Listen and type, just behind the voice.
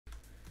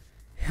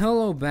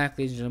Hello back,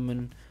 ladies and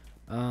gentlemen.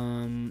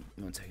 1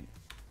 second.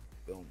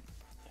 Boom.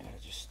 I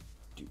gotta just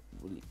do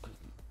really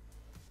quickly.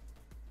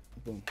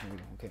 Boom. There we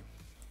go. Okay.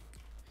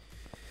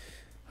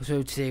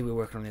 So today we're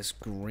working on this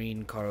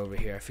green car over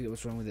here. I forget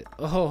what's wrong with it.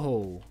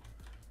 Oh,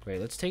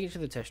 great. Let's take it to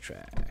the test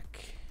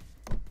track.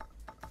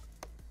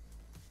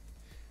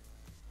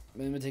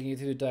 Then we're taking you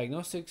through the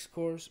diagnostics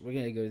course. We're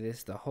gonna go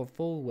this the whole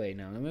full way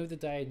now. Remember the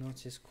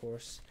diagnostics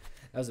course?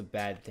 That was a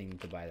bad thing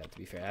to buy that, to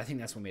be fair. I think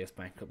that's what made us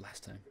bankrupt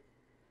last time.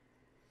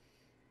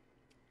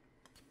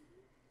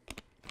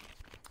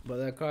 But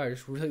that car, I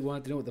just really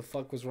wanted to know what the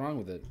fuck was wrong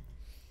with it.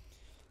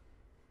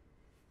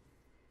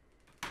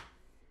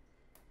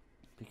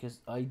 Because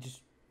I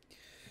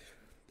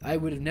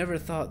would have never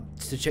thought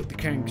to check the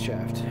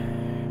crankshaft.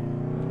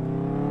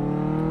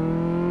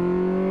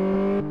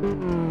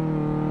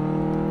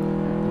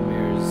 The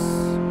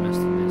mirror's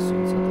messed in this, so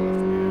it's not the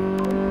left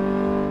mirror.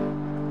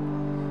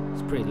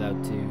 It's pretty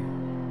loud too.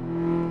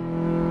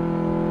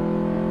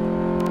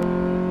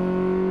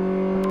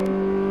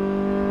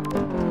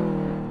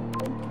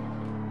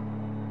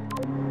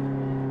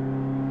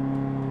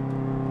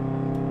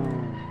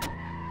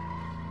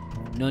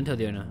 No one tell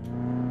Diona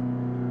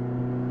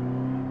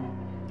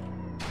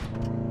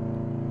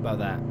about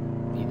that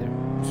either.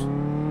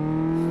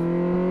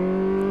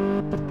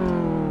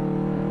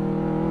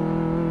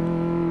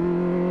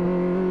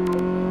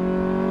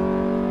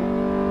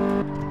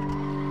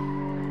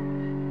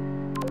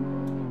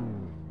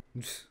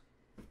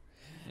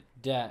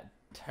 That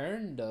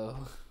turn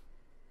though.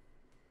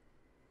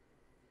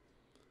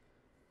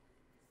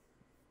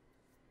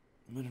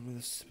 I'm gonna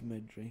really sip my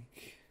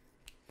drink.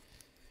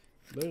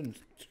 Loading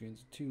screens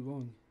are too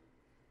long.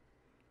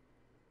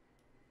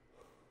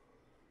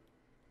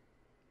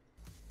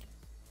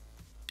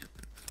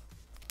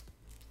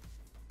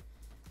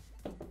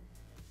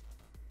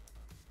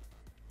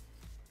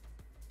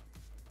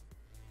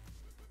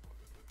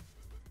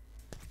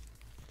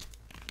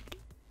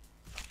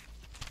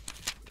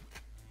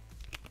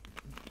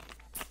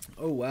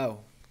 Oh wow,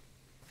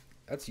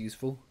 that's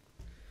useful.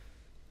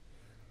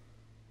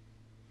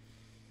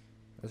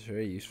 That's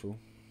very useful.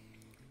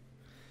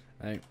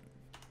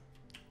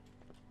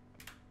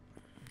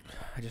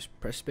 I just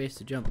press space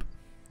to jump.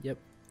 Yep.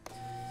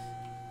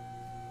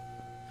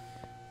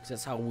 'Cause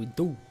that's how we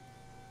do.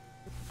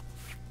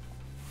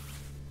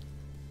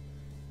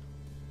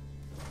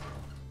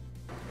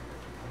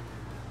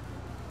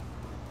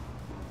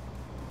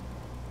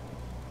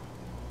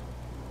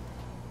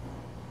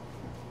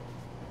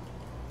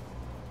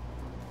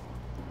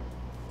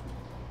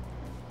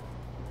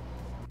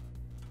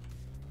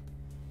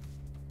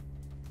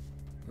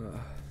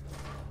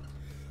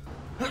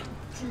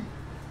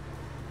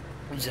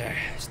 I'm sorry,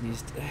 I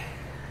sneezed.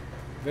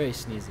 Very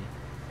sneezy.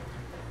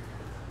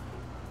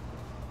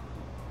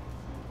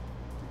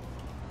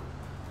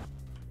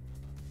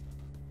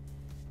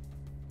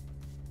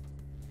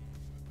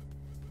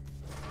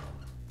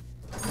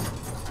 I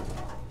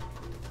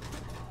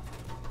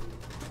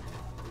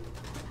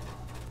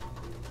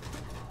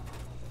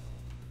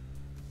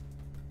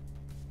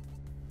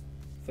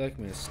feel like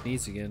I'm gonna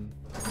sneeze again.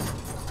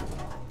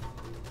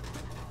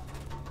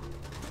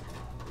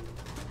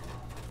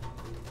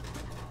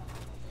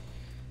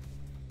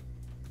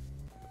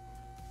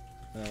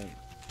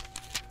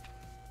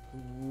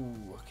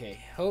 Ooh,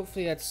 okay.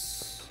 Hopefully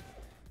that's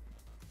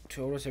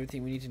told us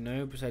everything we need to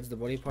know besides the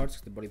body parts.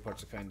 'Cause the body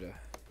parts are kind of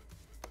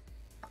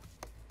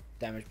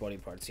damaged body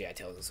parts. Yeah, it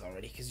tells us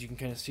already because you can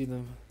kind of see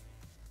them.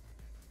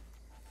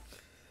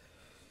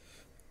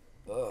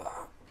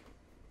 Ugh.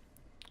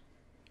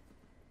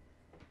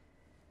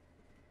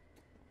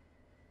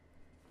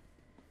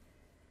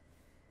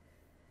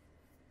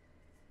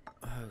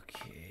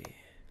 Okay.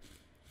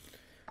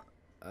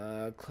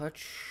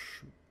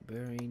 Clutch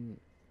bearing.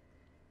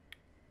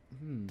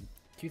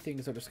 Two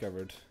things are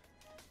discovered.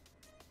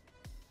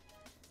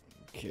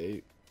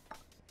 Okay.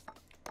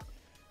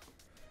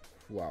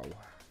 Wow.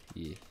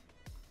 Yeah.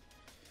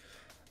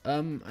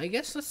 I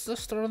guess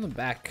let's start on the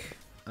back.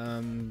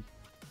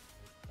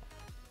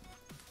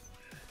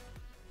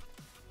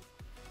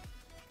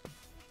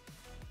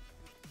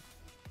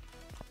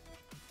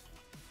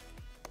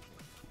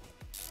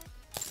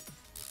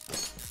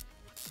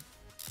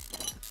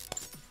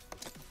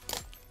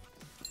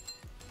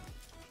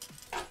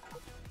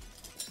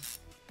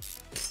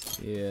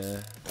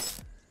 Yeah.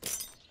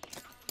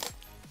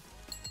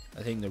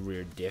 I think the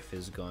rear diff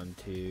is gone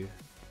too.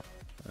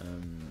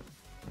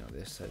 No,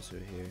 this side's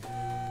over here.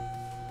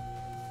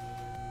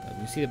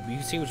 You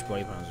can see which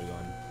body panels are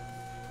gone.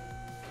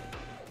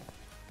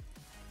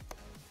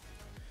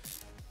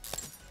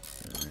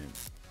 Alright,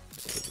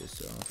 let's take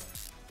this off.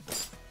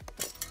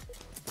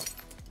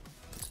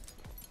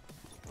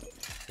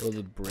 Oh,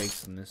 the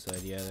brakes on this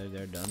side, yeah,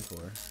 they're done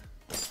for.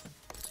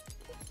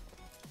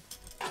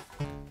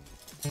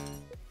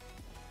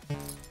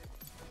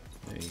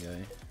 There you go.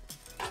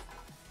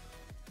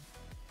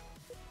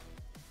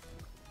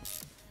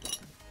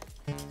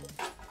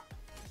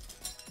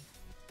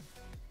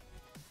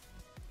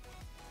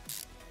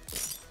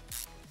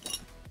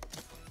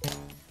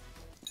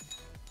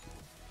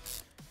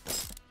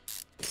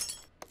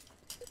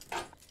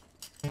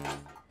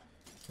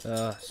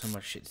 So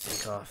much shit to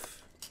take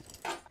off.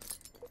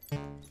 I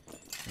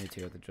need to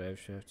take out the drive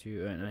shaft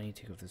too, and I need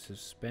to take off the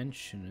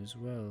suspension as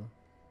well.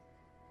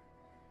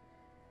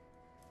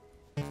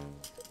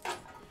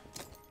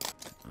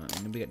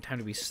 And we got time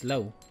to be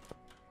slow.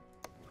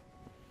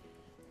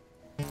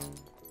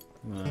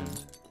 Come on.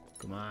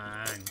 Come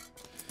on.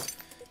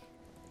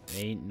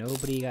 Ain't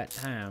nobody got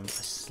time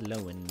for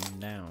slowing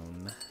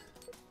down.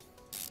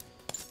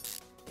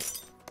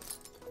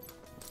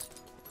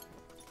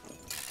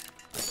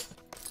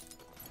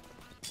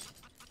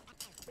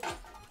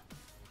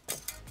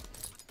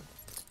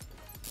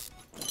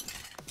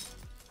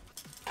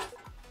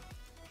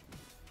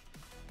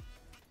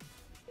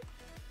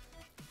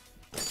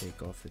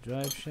 Take off the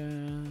drive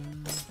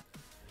shaft.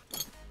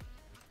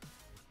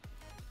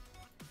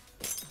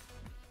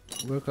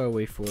 Work our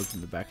way forward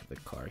from the back of the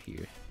car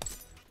here.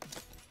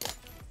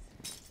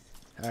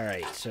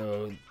 Alright,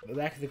 so the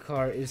back of the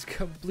car is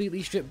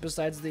completely stripped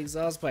besides the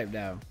exhaust pipe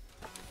now.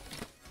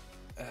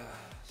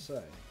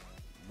 Sorry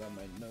about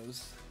my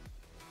nose.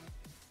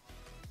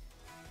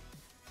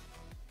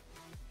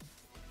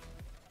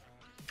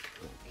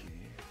 Okay.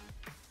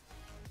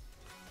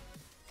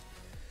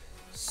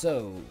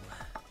 So,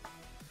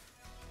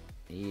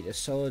 need a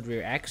solid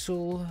rear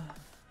axle,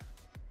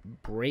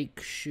 brake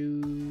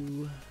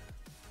shoe,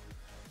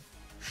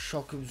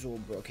 shock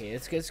absorber. Okay,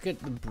 let's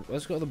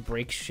go the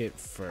brake shit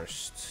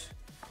first.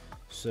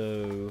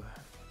 So,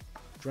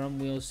 drum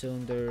wheel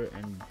cylinder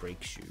and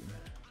brake shoe.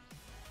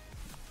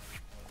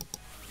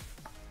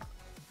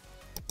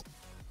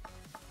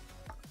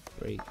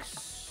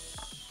 Brakes.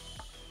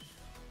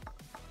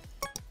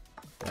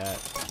 That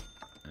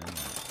and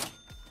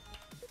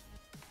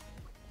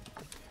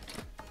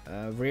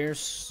that. Rear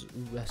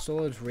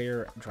solid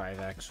rear drive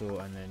axle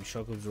and then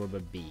shock absorber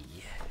B.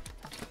 Here.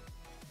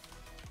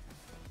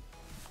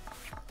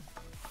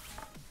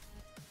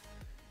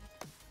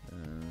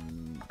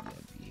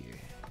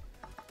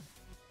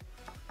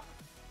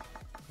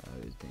 I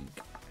would think.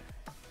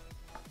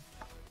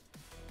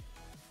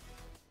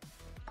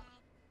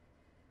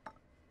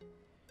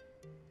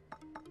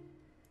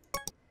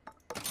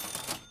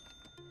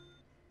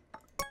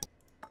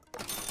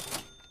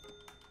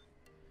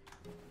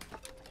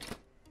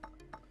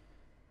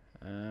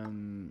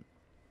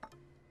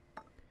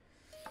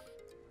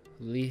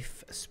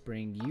 Leaf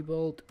spring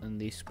U-bolt and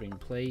leaf spring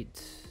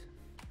plate.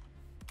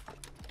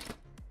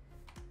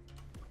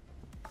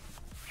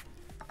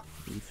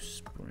 Leaf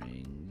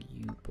spring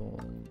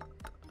U-bolt.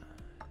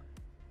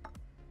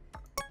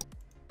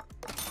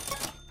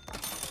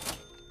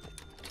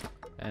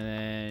 And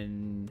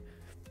then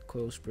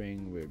coil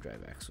spring rear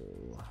drive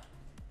axle.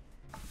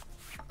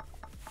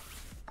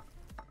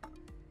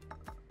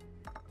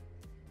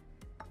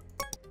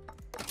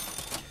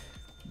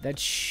 That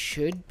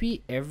should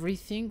be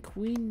everything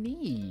we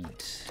need.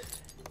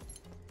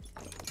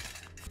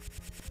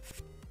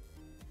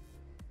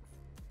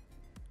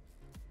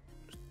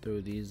 Throw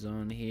these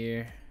on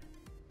here.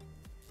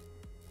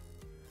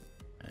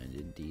 And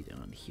indeed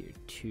on here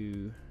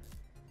too.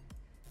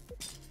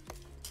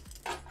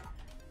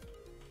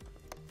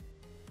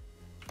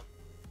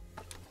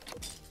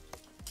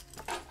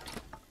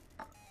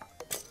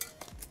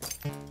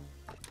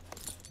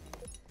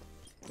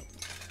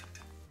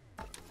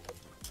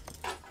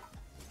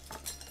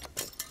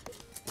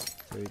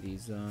 Throw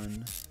these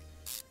on.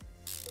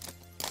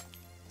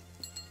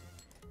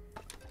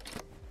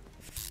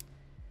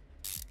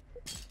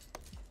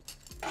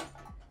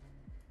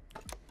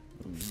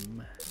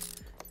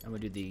 I'm gonna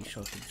do the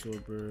shock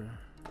absorber.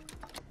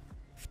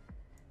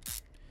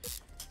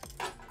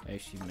 I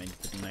actually meant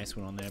to put a nice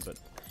one on there, but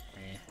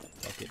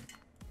fuck it.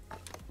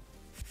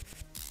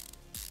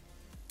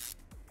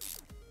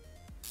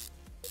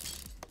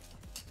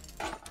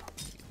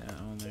 Get that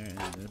on there, and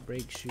then the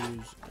brake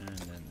shoes, and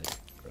then the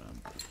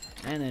drum.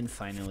 And then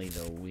finally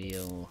the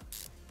wheel.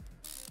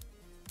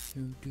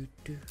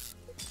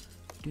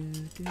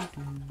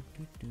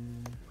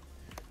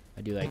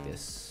 I do like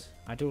this.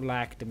 I do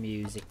like the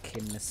music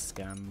in this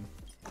gun.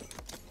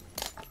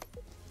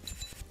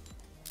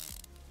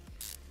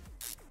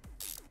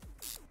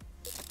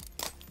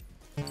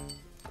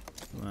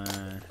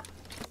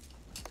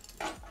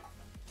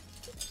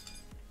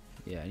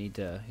 Yeah, I need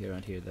to get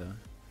around here though.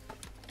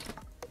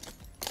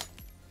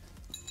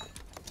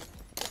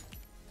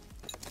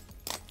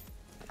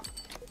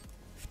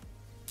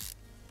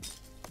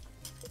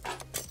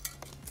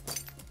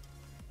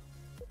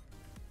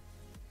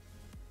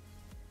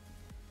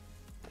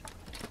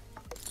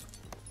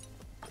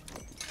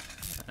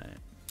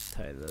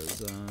 Tie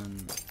those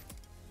on.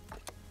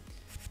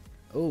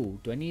 Oh,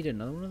 do I need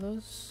another one of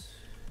those?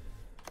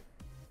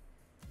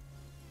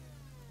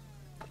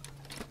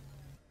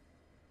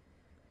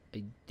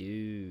 I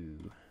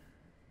do.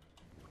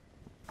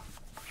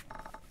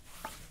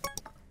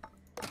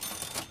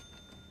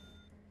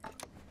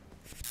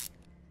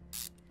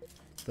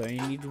 So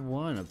I need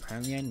one.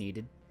 Apparently I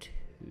needed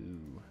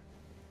two.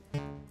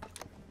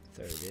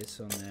 Throw this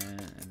on there,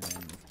 and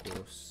then of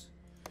course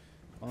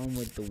on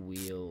with the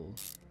wheel.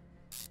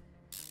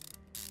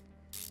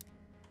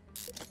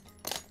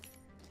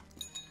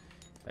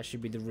 That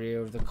should be the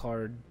rear of the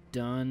car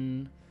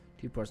done.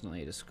 2 parts not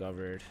yet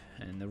discovered.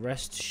 And the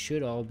rest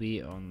should all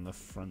be on the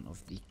front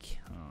of the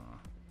car.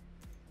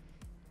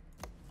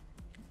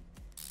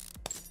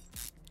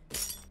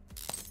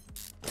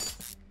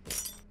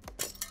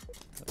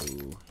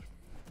 Oh,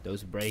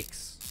 those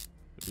brakes.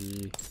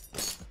 Ooh.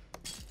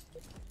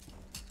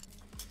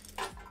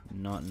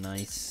 Not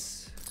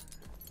nice.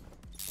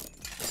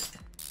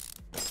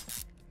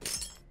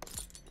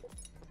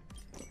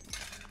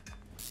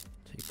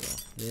 Take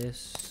off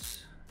this.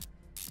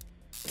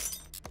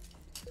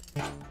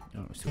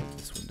 Oh, we still got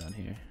this one down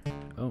here.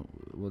 Oh,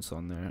 what's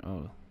on there?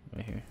 Oh,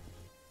 right here.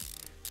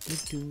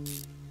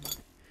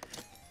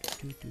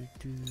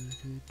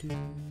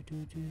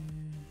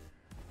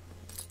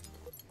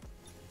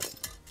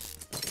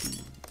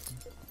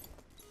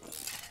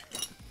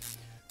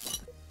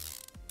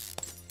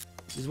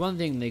 There's one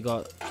thing they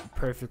got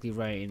perfectly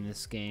right in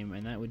this game,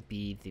 and that would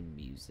be the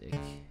music.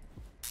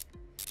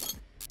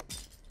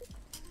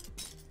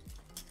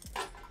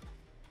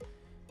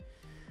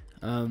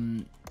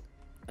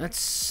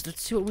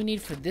 Let's see what we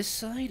need for this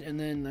side, and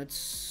then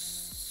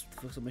let's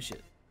fix up my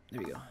shit.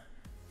 There we go.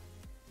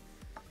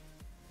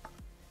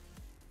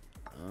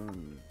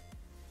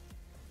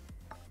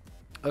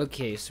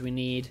 Okay, so we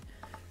need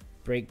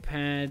brake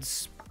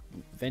pads,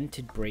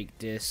 vented brake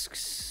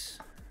discs.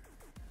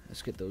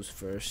 Let's get those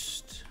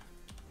first,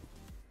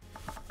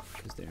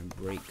 because they're in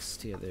brakes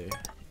together.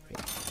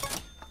 Brake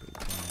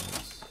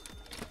pads.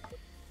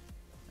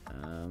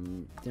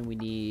 Then we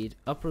need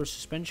upper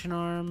suspension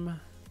arm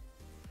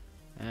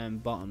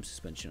and bottom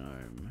suspension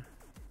arm.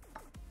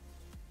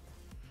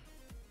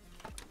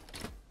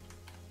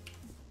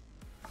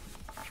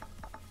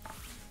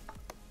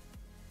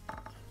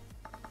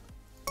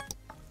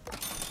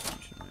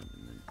 Suspension arm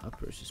and then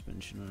upper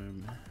suspension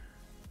arm.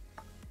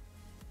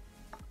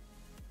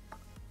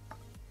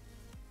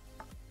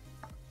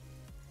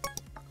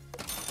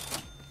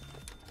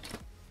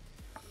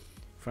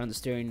 Front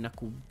steering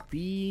knuckle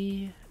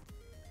B,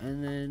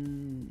 and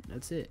then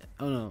that's it.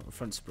 Oh no,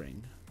 front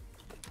spring.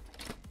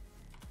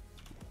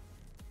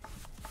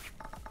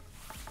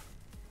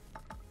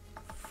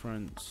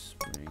 Front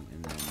spring,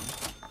 and then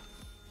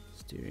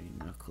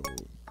steering knuckle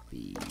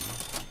B.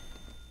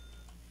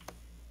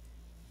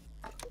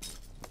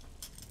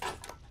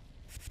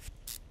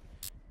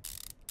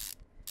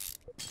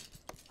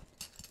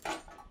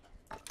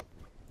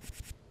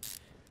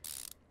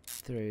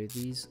 Throw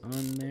these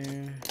on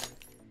there.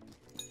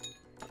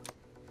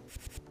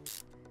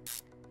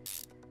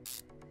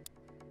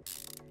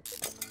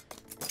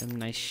 Some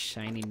nice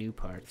shiny new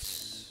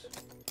parts.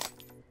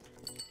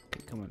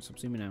 Okay, come on, stop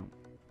zooming out.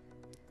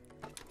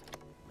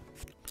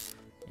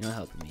 You're not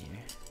helping me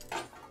here.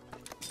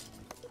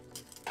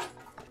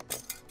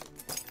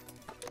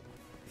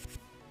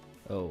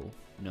 Oh,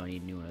 no, I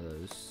need a new one of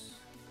those.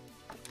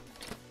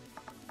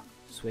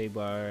 Sway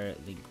bar,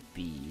 link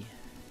B.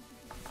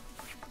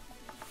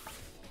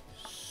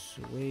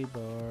 Sway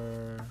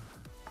bar,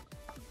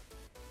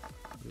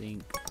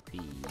 link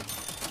B.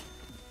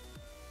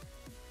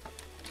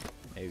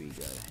 There we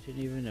go.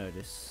 Didn't even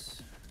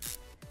notice.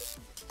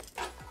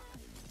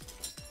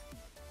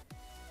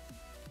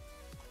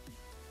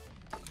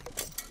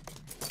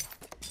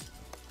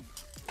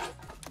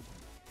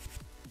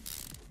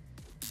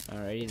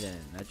 Alrighty then.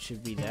 That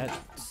should be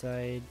that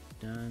side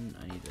done.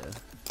 I need to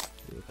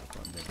do a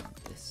couple on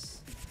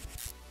this.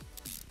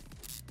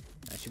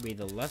 That should be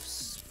the left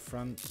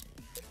front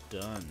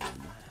done.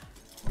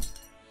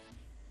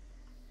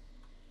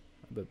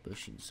 A bit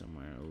bushing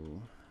somewhere.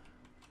 Ooh.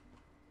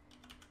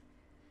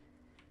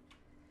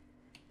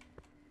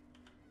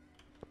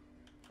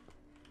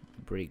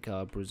 Brake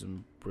calipers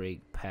and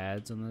brake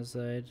pads on this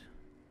side.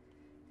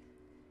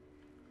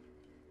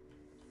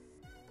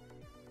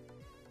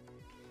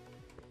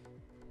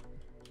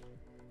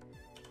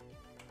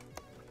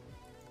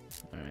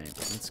 Alright,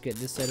 let's get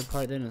this side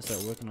apart then and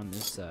start working on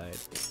this side.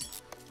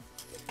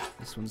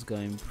 This one's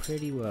going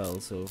pretty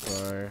well so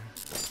far.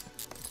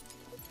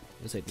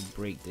 Looks like the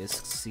brake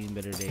discs seen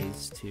better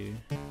days too.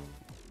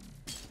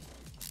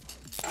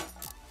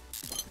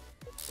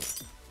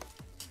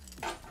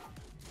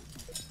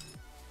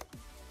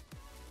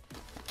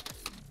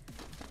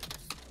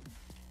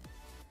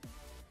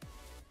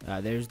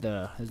 There's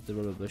the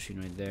rubber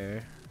bushing right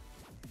there.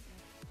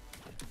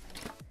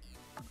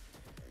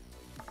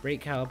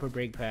 Brake caliper,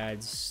 brake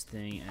pads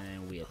thing, and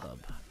then wheel hub.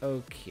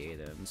 Okay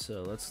then,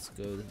 so let's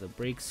go to the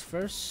brakes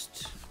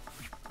first.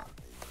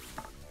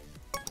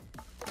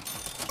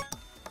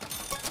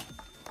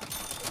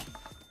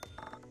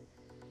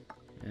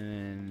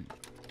 And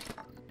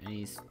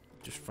he's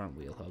just front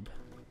wheel hub.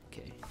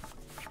 Okay.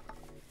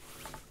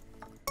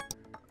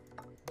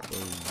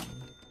 Boom.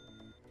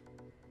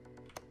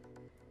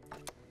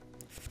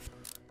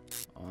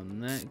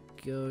 On that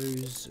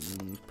goes, and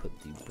then put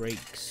the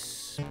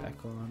brakes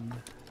back on.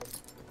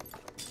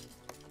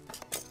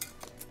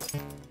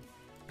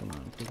 Come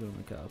on, click on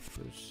the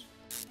calipers.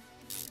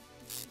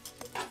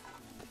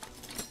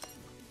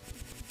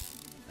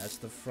 That's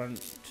the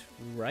front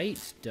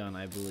right done,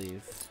 I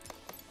believe.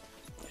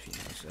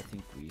 I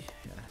think we,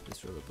 yeah,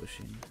 this roller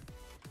bushing.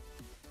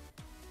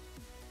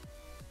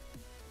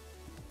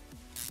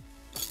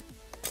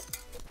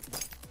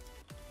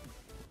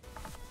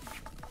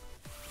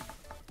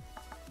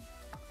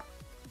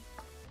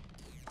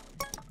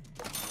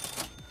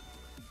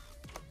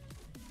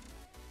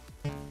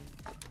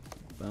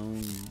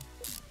 Boom.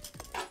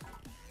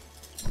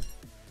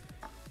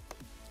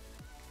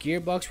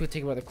 Gearbox, we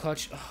take out the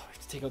clutch. Oh, I have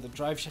to take out the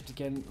drive shaft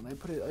again. And I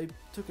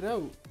took it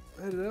out.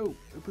 I had it out.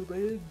 I put it back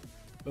in.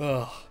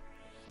 Ugh.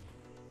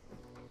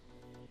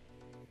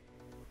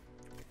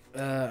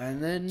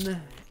 And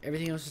then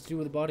everything else is to do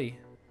with the body.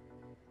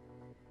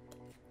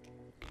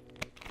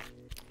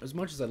 As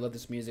much as I love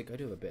this music, I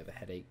do have a bit of a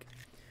headache.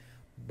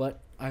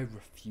 But I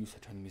refuse to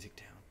turn the music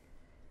down.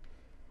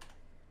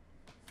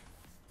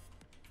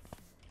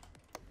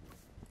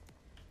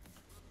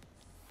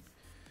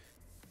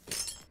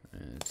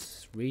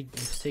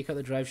 Let's take out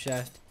the drive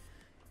shaft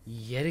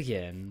yet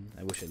again.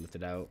 I wish I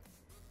lifted out.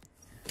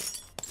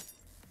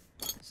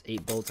 It's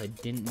 8 bolts I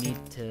didn't need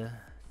to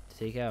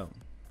take out.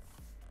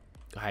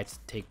 I had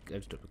to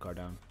took the car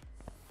down.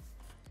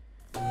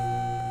 Take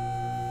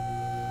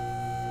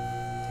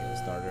the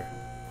starter.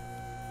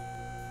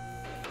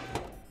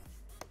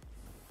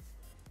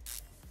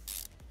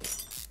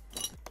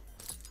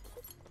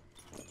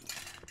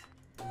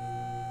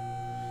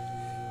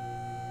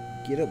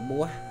 Get up,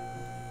 boy.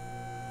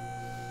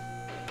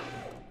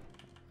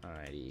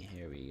 Alrighty,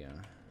 here we go.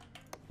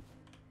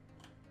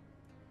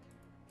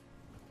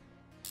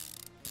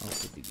 I'll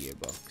put the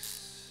gearbox.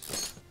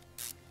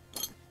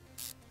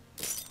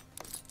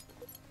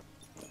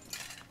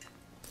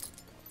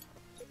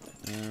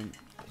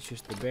 It's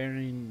just the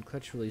bearing,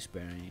 clutch release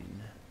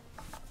bearing.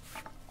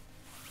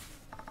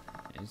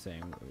 And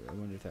saying, I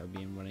wonder if that would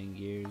be in running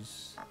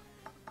gears.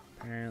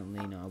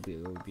 Apparently, no,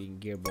 it would be in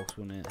gearbox,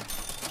 wouldn't it?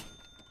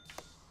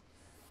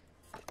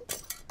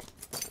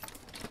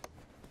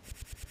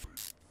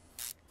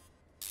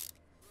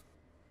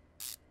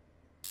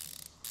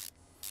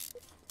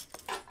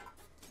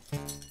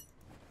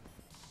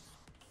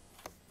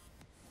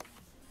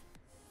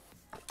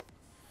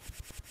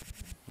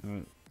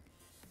 Alright.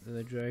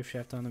 The drive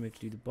shaft on them, we have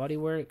to do the body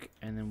work,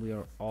 and then we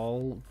are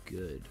all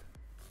good.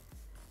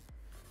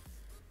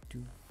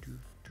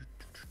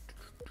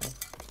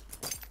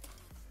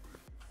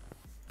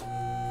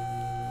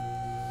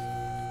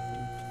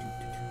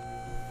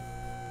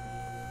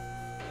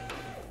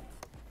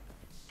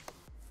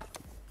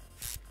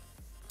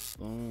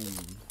 Boom.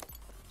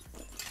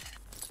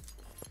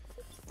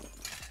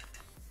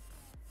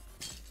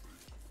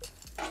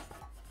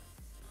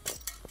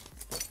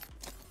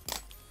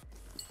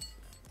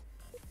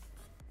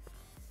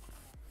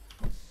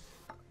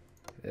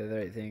 The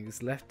right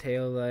things: left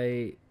tail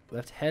light,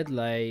 left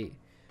headlight,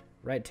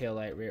 right tail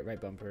light,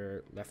 right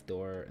bumper, left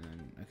door, and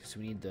then okay, so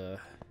we need the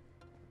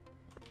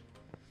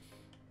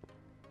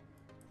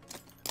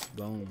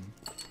boom.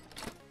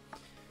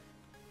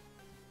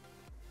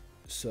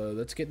 So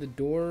let's get the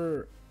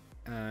door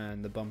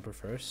and the bumper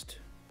first.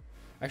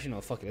 Actually,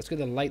 no, fuck it. Let's get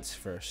the lights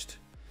first.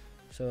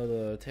 So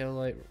the tail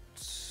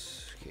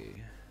lights,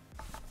 okay.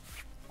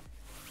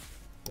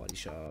 Body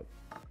shop.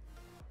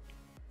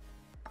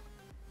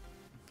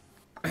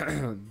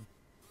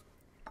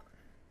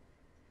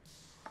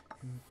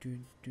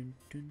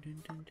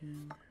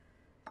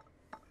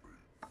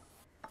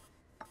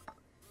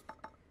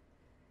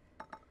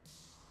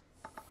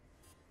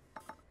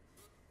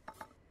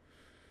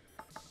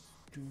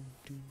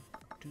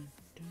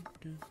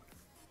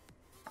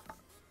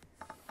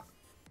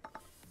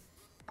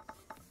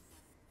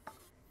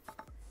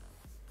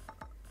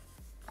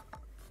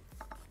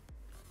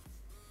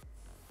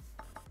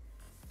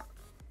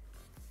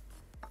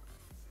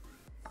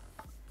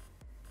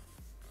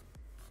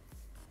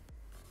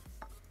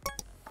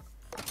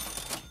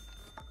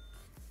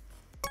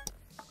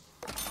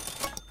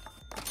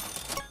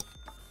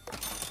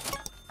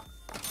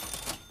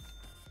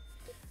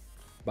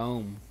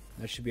 Boom.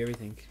 That should be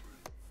everything.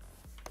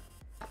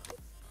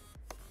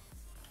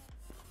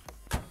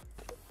 I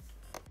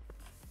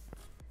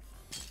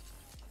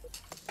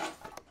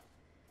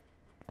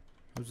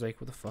was like,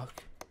 what the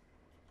fuck?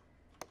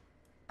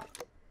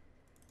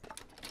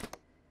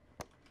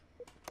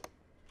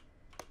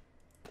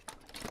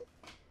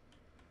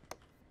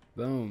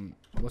 Boom.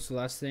 What's the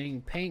last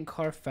thing? Paint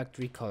car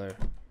factory color.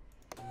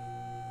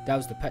 That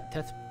was the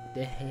test.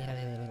 That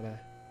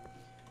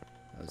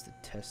was the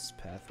test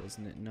path,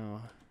 wasn't it? No.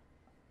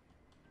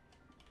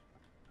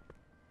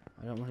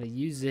 I don't want to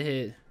use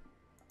it.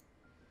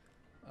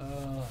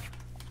 I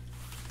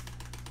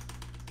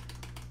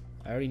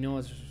already know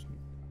what's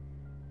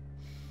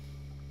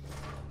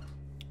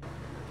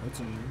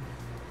in here.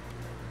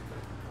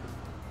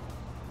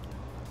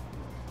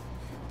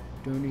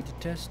 Don't need to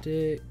test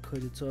it,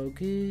 cause it's all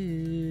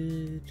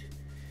good.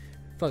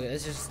 Fuck it,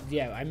 it's just,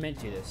 yeah, I meant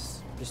to do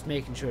this. Just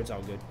making sure it's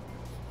all good.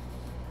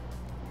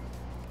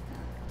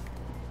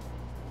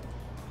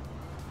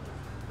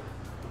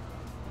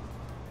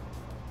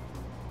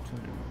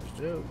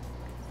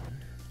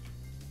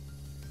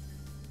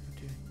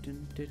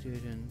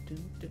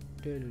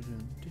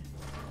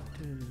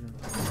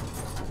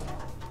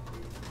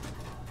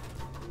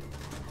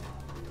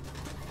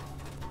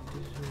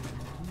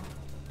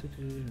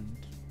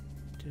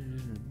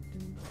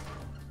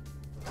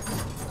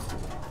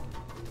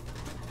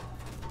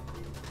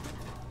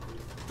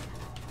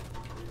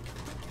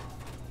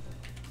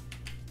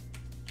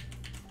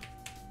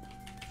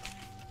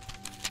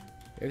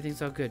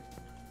 Everything's all good.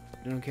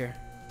 I don't care.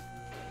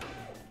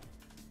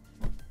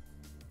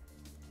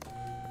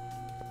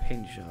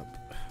 Paint shop.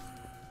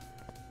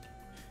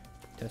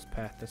 Test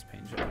path, test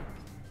paint shop.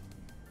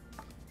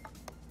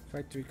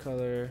 Factory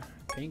color,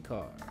 paint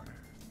car.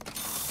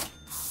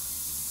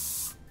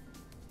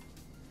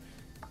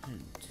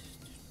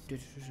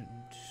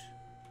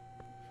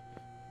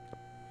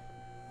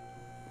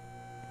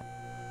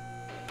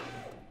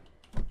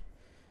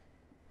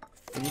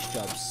 Finish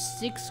job,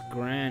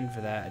 $6,000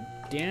 for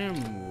that.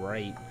 Damn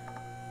right.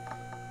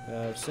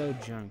 So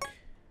junk.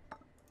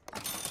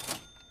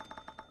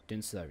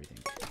 Didn't sell everything.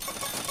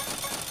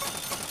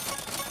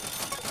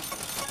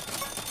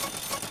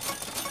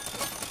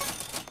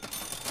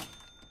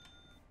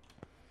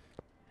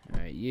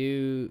 Alright,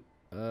 you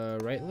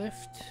right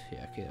left?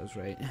 Yeah, okay, that was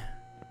right.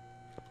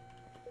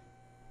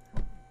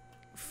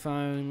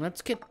 Fine,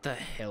 let's get the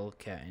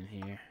Hellcat in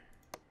here.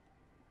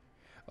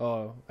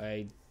 Oh,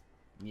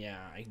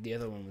 the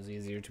other one was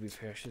easier, to be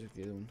fair. I should have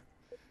the other one.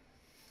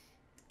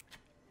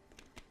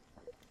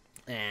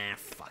 Ah,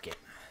 fuck it.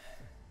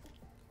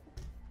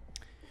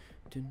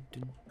 Dun,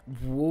 dun.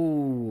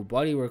 Whoa,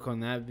 bodywork on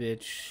that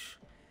bitch.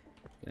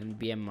 Gonna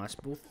be a must.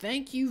 Well,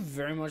 thank you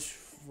very much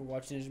for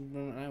watching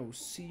this. I will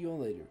see you all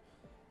later.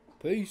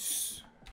 Peace.